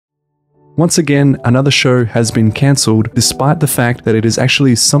Once again, another show has been cancelled despite the fact that it is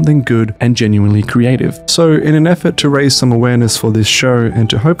actually something good and genuinely creative. So in an effort to raise some awareness for this show and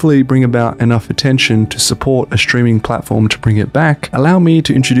to hopefully bring about enough attention to support a streaming platform to bring it back, allow me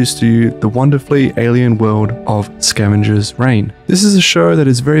to introduce to you the wonderfully alien world of Scavengers Reign. This is a show that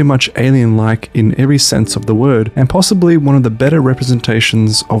is very much alien-like in every sense of the word, and possibly one of the better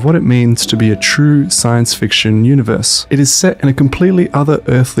representations of what it means to be a true science fiction universe. It is set in a completely other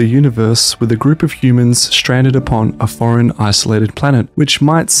earthly universe with a group of humans stranded upon a foreign isolated planet, which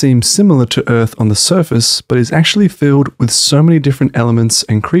might seem similar to Earth on the surface, but is actually filled with so many different elements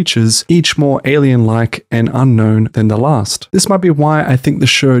and creatures, each more alien-like and unknown than the last. This might be why I think the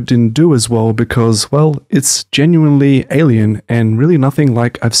show didn't do as well, because, well, it's genuinely alien and really nothing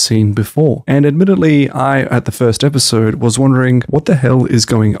like I've seen before. And admittedly, I, at the first episode, was wondering what the hell is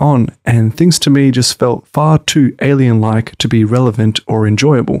going on, and things to me just felt far too alien-like to be relevant or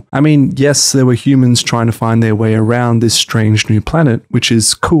enjoyable. I mean, yes, there were humans trying to find their way around this strange new planet, which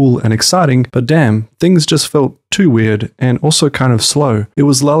is cool and exciting, but damn, things just felt too weird and also kind of slow. It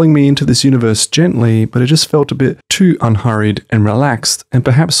was lulling me into this universe gently, but it just felt a bit too unhurried and relaxed, and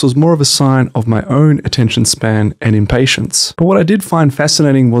perhaps was more of a sign of my own attention span and impatience. But what I did find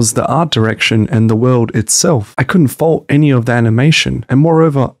fascinating was the art direction and the world itself. I couldn't fault any of the animation, and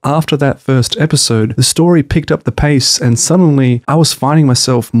moreover, after that first episode, the story picked up the pace, and suddenly I was finding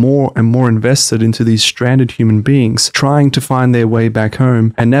myself more and more invested into these stranded human beings trying to find their way back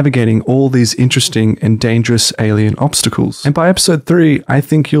home and navigating all these interesting and dangerous alien obstacles. And by episode 3, I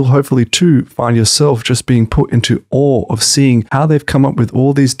think you'll hopefully too find yourself just being put into awe of seeing how they've come up with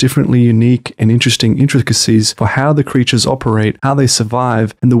all these differently unique and interesting intricacies for how the creatures operate, how they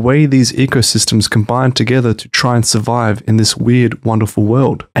survive, and the way these ecosystems combine together to try and survive in this weird, wonderful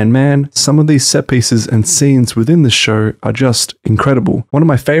world. And man, some of these set pieces and scenes within the show are just incredible. One of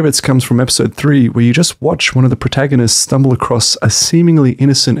my favorites comes from episode 3, where you just watch one of the protagonists stumble across a seemingly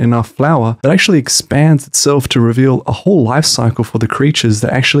innocent enough flower that actually expands itself to reveal a whole life cycle for the creatures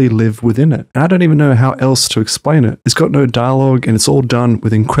that actually live within it. And I don't even know how else to explain it. It's got no dialogue, and it's all done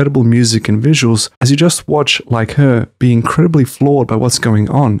with incredible music and visuals as you just watch, like her, be incredibly floored by what's going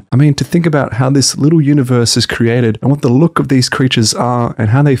on. I mean, to think about how this little universe is created and what the look of these creatures are and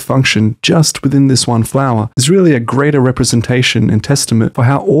how they function just within this one flower is really a greater representation and testament for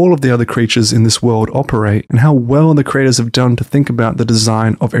how all of the other creatures in this world operate and how well the creators have done to think about the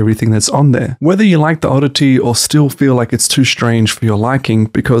design of everything that's on there. Whether you like the oddity or still feel like it's too strange for your liking,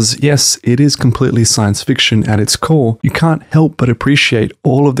 because yes, it is completely science fiction at its core, you can't help but appreciate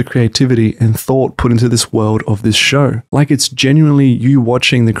all of the creativity and thought put into this world of this show. Like it's genuinely you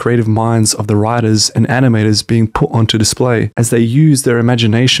watching the creative minds of the writers and animators being put onto display as they use their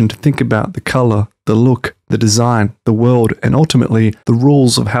imagination to think about the color, the look, the design, the world, and ultimately the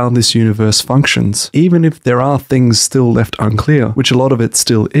rules of how this universe functions. Even if there are things still left unclear, which a lot of it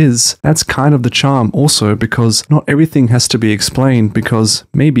still is, that's kind of the charm also, because not everything has to be explained, because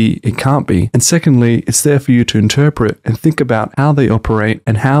maybe it can't be. And secondly, it's there for you to interpret and think about how they operate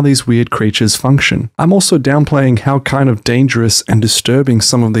and how these weird creatures function. I'm also downplaying how kind of dangerous and disturbing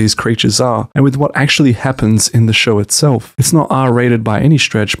some of these creatures are, and with what actually happens in the show itself. It's not R-rated by any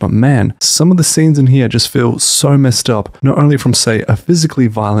stretch, but man, some of the scenes in here just feel so messed up, not only from, say, a physically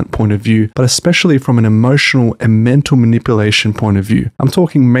violent point of view, but especially from an emotional and mental manipulation point of view. I'm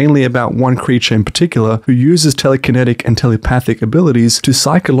talking mainly about one creature in particular who uses telekinetic and telepathic abilities to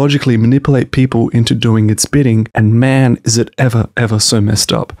psychologically manipulate people into doing its bidding, and man, is it ever so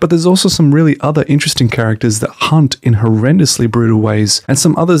messed up. But there's also some really other interesting characters that hunt in horrendously brutal ways, and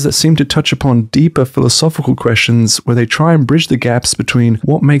some others that seem to touch upon deeper philosophical questions where they try and bridge the gaps between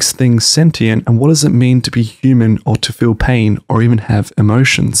what makes things sentient and what does it mean to be human or to feel pain or even have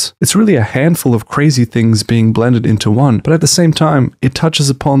emotions. It's really a handful of crazy things being blended into one, but at the same time, it touches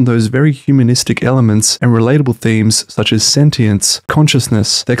upon those very humanistic elements and relatable themes such as sentience,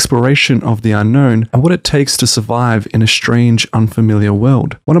 consciousness, the exploration of the unknown, and what it takes to survive in a strange, unfamiliar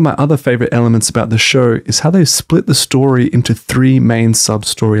world. One of my other favorite elements about the show is how they've split the story into 3 main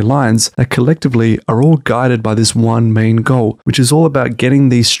sub-story lines that collectively are all guided by this one main goal, which is all about getting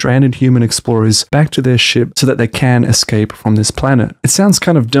these stranded human explorers back to their ship so that they can escape from this planet. It sounds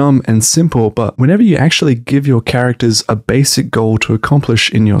kind of dumb and simple, but whenever you actually give your characters a basic goal to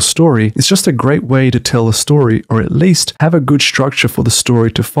accomplish in your story, it's just a great way to tell a story, or at least have a good structure for the story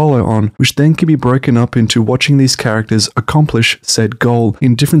to follow on, which then can be broken up into watching these characters accomplish said goal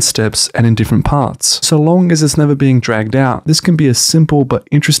in different steps and in different parts. So long as it's never being dragged out, this can be a simple but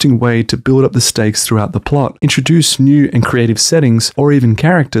interesting way to build up the stakes throughout the plot, introduce new and creative settings or even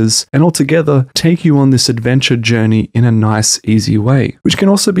characters, and altogether take you on on this adventure journey in a nice, easy way, which can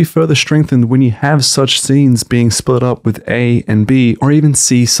also be further strengthened when you have such scenes being split up with A and B or even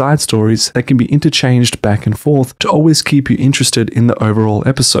C side stories that can be interchanged back and forth to always keep you interested in the overall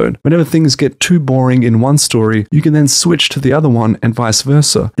episode. Whenever things get too boring in one story, you can then switch to the other one and vice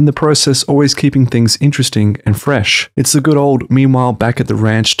versa, in the process always keeping things interesting and fresh. It's the good old meanwhile back at the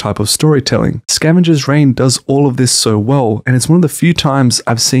ranch type of storytelling. Scavengers Reign does all of this so well, and it's one of the few times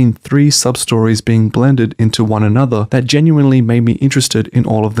I've seen 3 sub-stories being blended into one another that genuinely made me interested in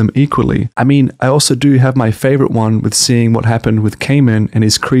all of them equally. I mean, I also do have my favorite one with seeing what happened with Cayman and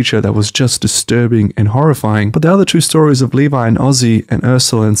his creature that was just disturbing and horrifying, but the other 2 stories of Levi and Ozzy and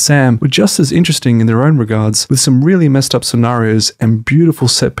Ursula and Sam were just as interesting in their own regards, with some really messed up scenarios and beautiful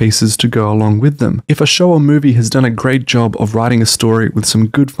set pieces to go along with them. If a show or movie has done a great job of writing a story with some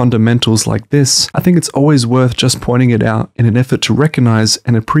good fundamentals like this, I think it's always worth just pointing it out in an effort to recognize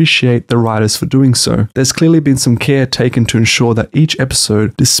and appreciate the writers for doing so. There's clearly been some care taken to ensure that each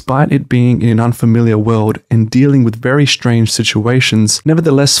episode, despite it being in an unfamiliar world and dealing with very strange situations,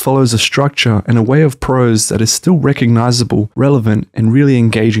 nevertheless follows a structure and a way of prose that is still recognizable, relevant, and really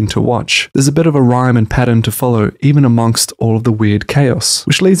engaging to watch. There's a bit of a rhyme and pattern to follow even amongst all of the weird chaos.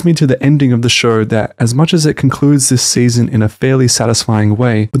 Which leads me to the ending of the show that, as much as it concludes this season in a fairly satisfying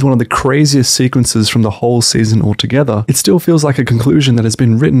way, with one of the craziest sequences from the whole season altogether, it still feels like a conclusion that has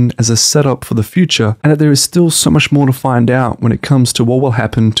been written as a setup for the future, and that there is still so much more to find out when it comes to what will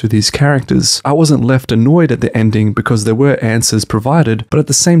happen to these characters. I wasn't left annoyed at the ending because there were answers provided, but at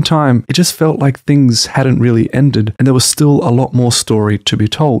the same time, it just felt like things hadn't really ended, and there was still a lot more story to be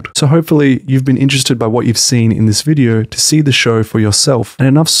told. So hopefully you've been interested by what you've seen in this video to see the show for yourself, and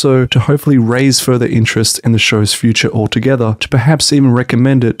enough so to hopefully raise further interest in the show's future altogether, to perhaps even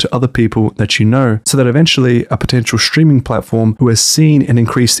recommend it to other people that you know, so that eventually a potential streaming platform who has seen an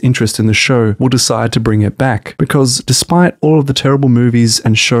increased interest in the show will decide to bring it back. Because despite all of the terrible movies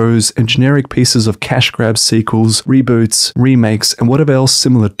and shows and generic pieces of cash grab sequels, reboots, remakes, and whatever else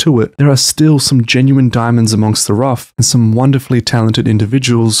similar to it, there are still some genuine diamonds amongst the rough and some wonderfully talented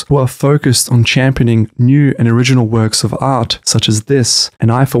individuals who are focused on championing new and original works of art such as this,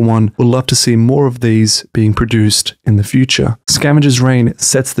 and I for one would love to see more of these being produced in the future. Scavengers Reign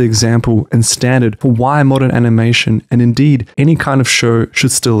sets the example and standard for why modern animation, and indeed any kind of show,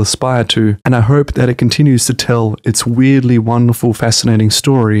 should still aspire to, and I hope that it continues to tell its weirdly wonderful, fascinating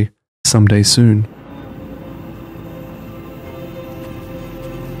story someday soon.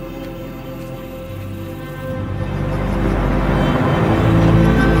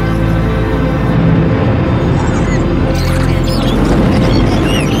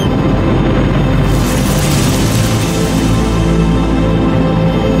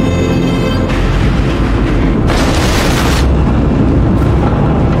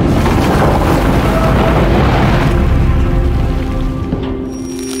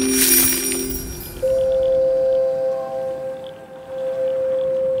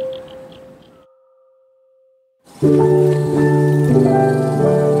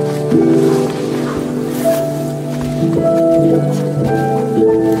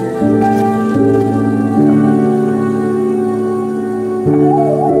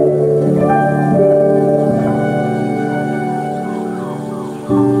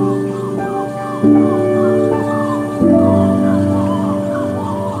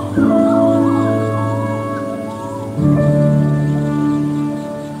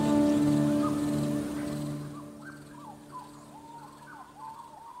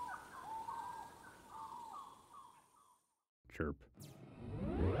 Chirp.